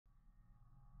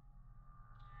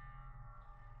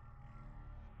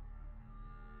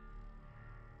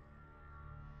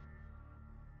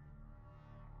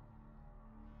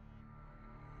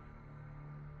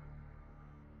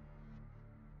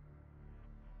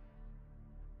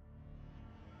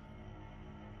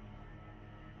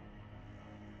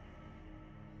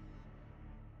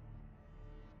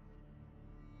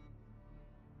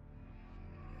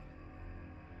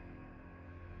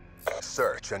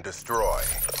Search and destroy.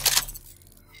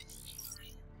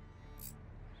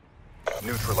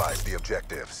 Neutralize the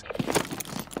objectives.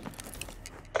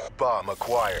 Bomb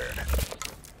acquired.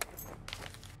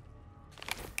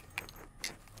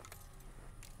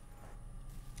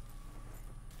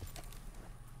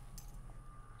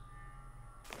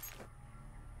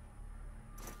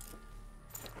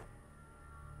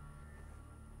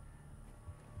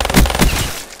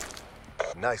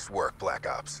 Nice work, Black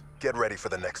Ops. Get ready for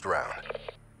the next round.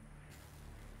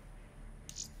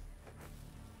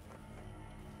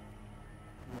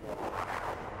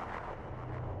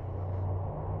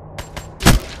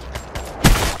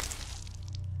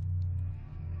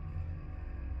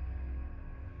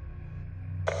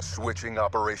 Switching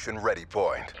operation ready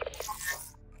point.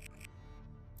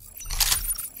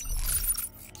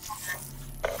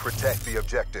 Protect the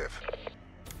objective.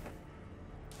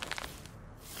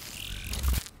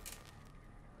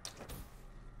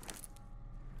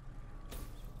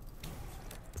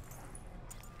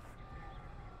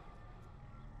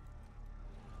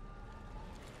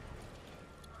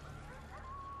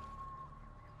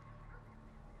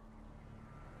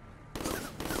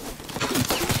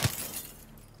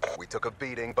 We took a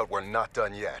beating, but we're not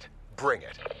done yet. Bring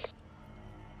it.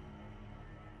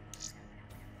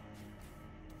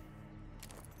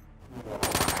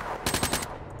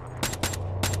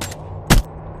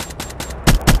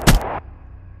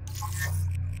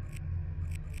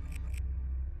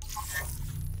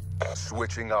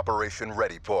 Switching operation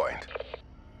ready point.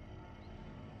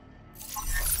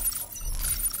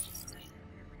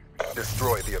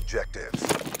 Destroy the objectives.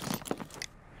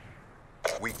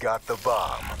 We got the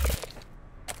bomb.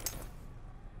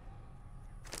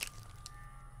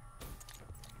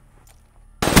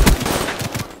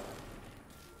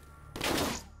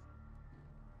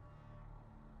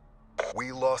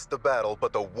 We lost the battle,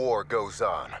 but the war goes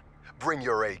on. Bring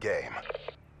your A game.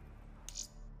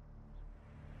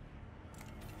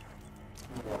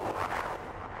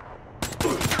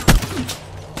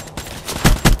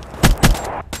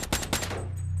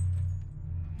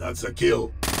 That's a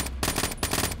kill.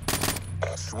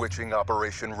 Switching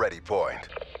operation ready point.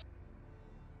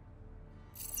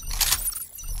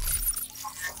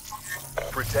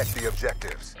 Protect the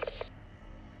objectives.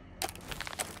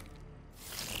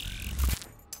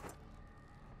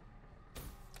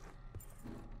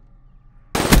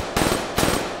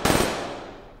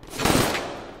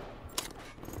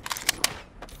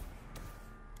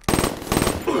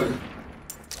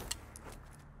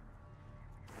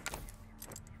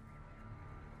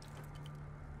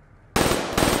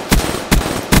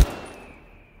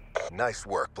 Nice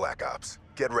work, Black Ops.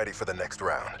 Get ready for the next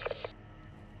round.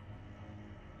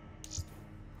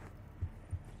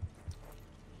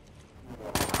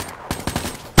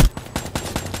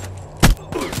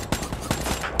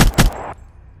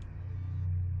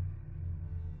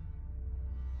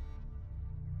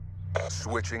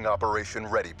 Switching operation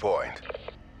ready point.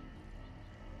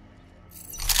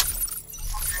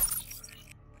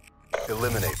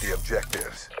 Eliminate the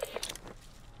objectives.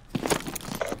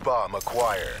 Bomb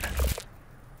acquired.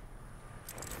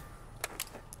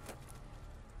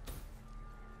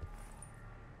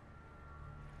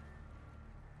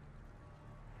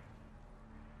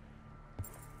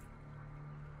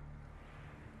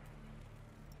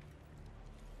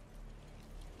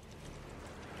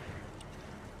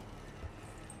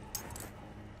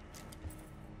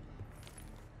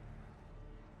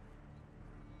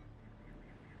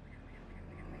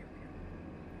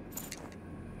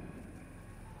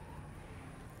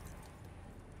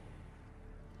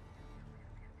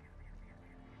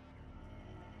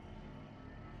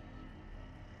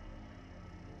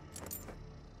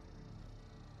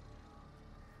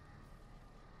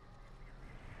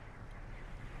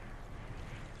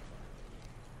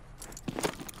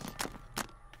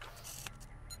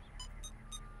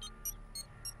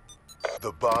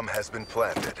 The bomb has been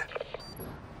planted.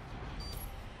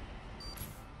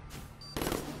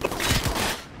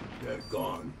 They're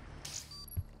gone.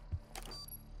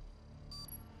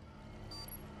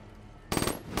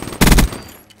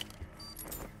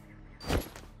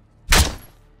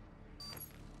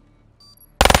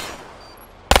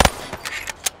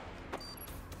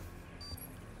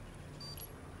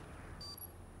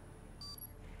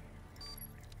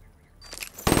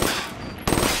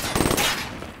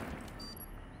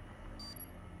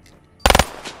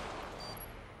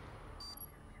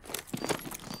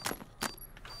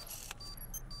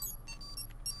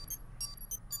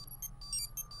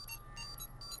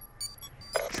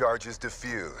 Charges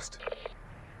defused.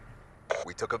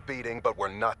 We took a beating, but we're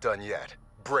not done yet.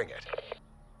 Bring it.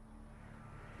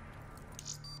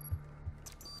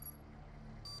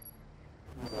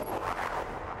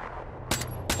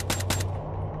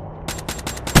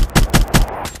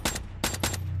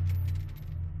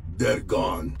 They're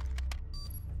gone.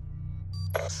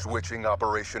 Switching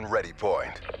operation ready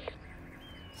point.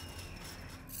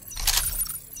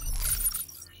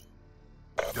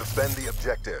 Defend the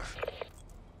objective.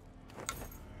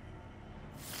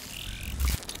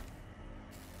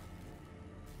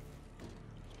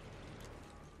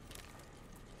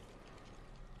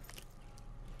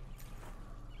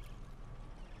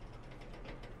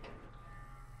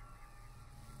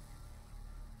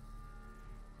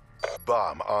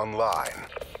 Bomb online.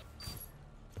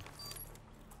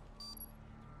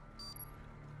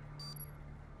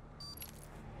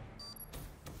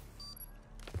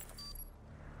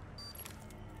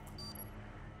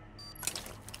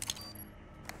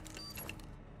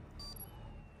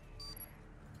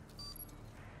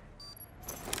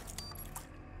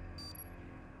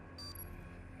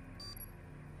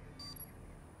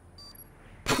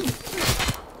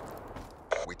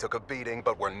 We took a beating,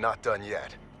 but we're not done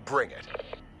yet. Bring it.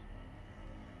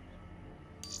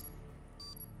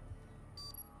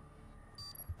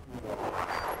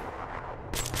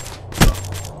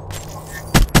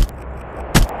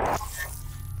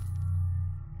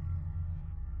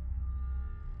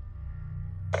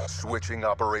 Switching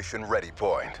operation ready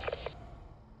point.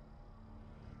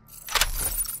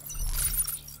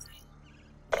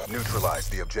 Neutralize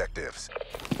the objectives.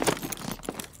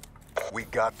 We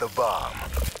got the bomb.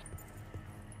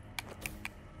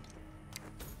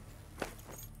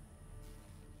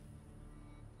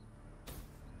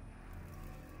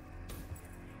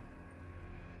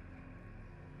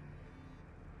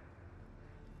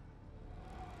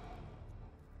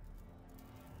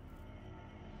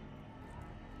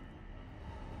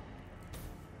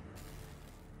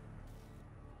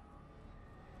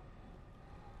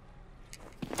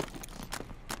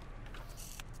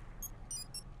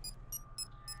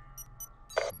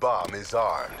 Bomb is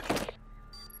armed.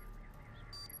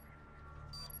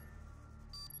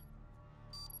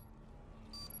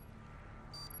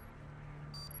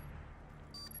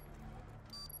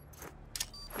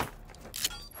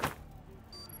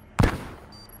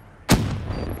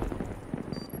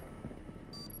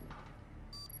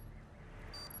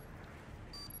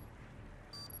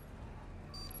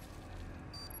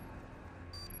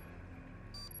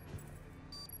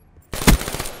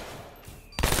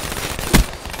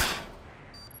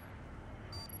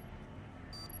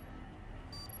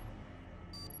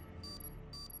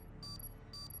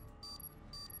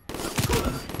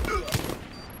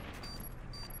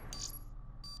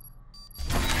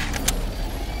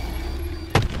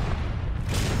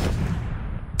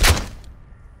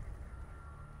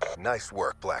 Nice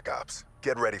work, Black Ops.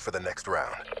 Get ready for the next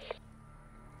round.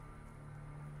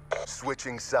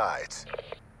 Switching sides.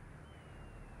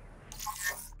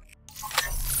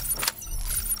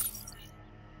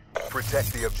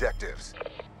 Protect the objectives.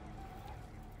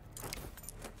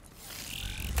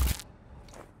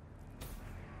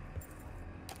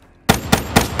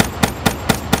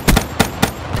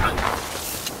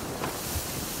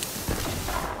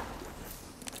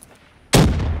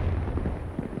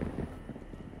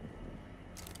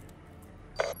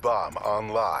 Bomb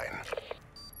online.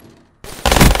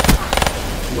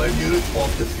 Flame unit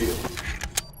off the field.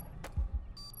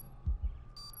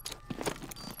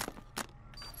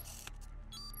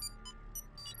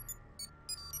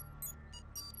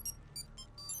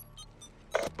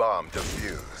 Bomb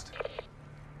defused.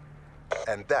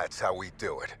 And that's how we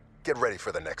do it. Get ready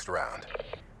for the next round.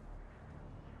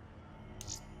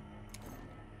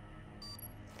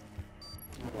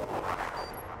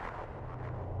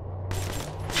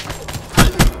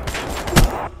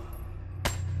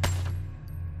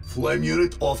 Flame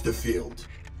unit off the field.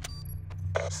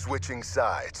 Switching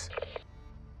sides.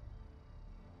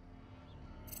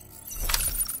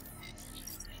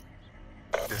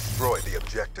 Destroy the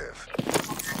objective.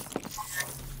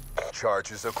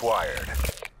 Charges acquired.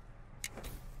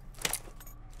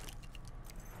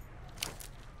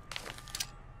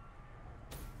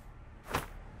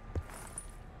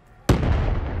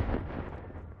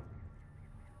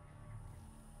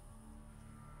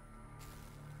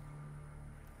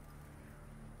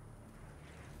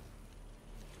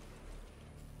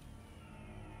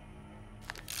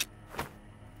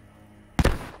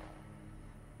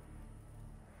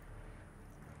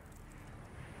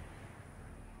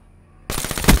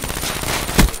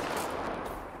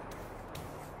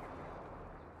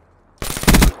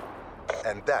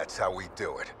 And that's how we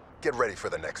do it. Get ready for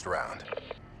the next round.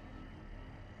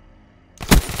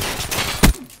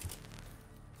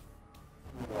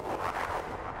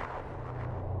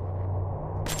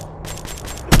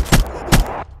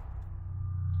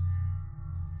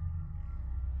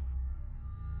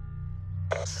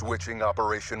 Switching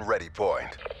Operation Ready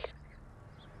Point.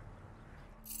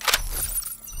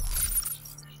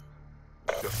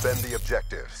 Defend the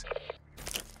objectives.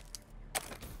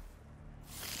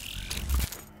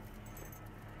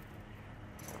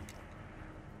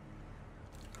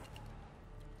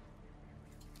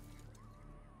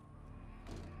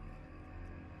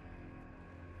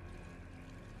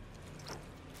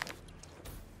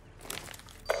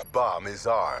 Bomb is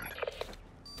armed.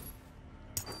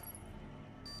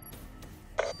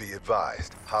 Be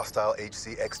advised, hostile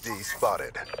HCXD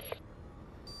spotted.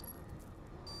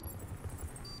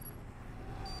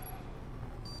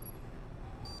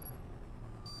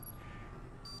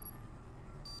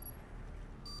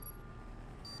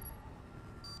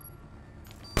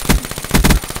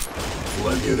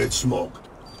 Flame unit smoked.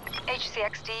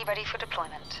 HCXD ready for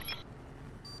deployment.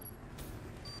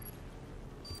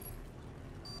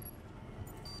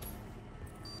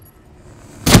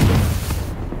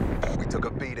 We took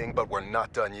a beating, but we're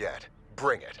not done yet.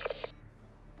 Bring it.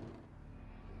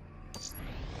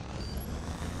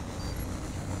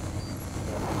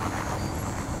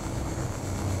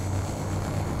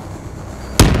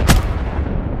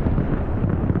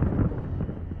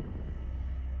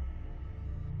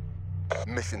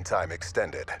 Mission time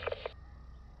extended.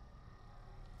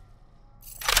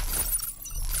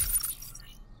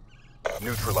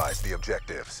 Neutralize the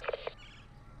objectives.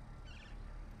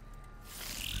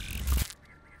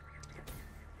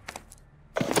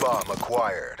 Bomb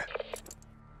acquired.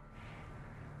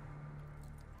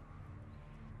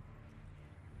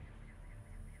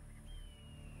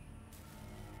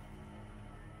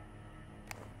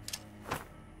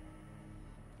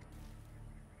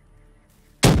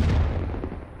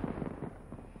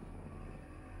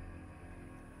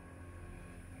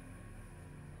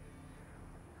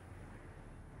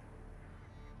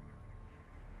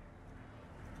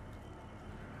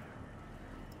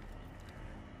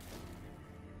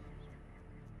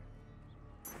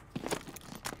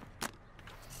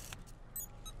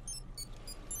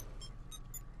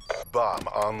 Bomb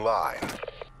online.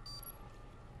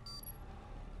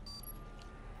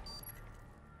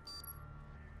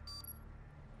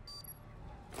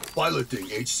 Piloting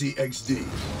HCXD.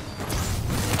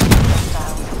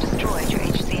 Hostiles have destroyed your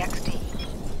HCXD.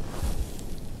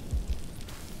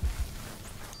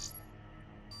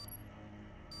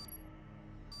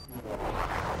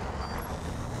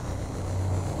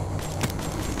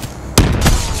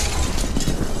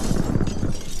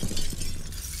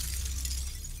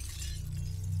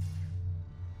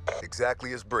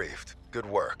 Exactly as briefed. Good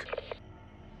work.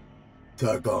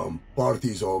 TACOM,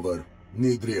 party's over.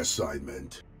 Need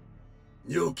reassignment.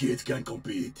 New kid can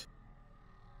compete.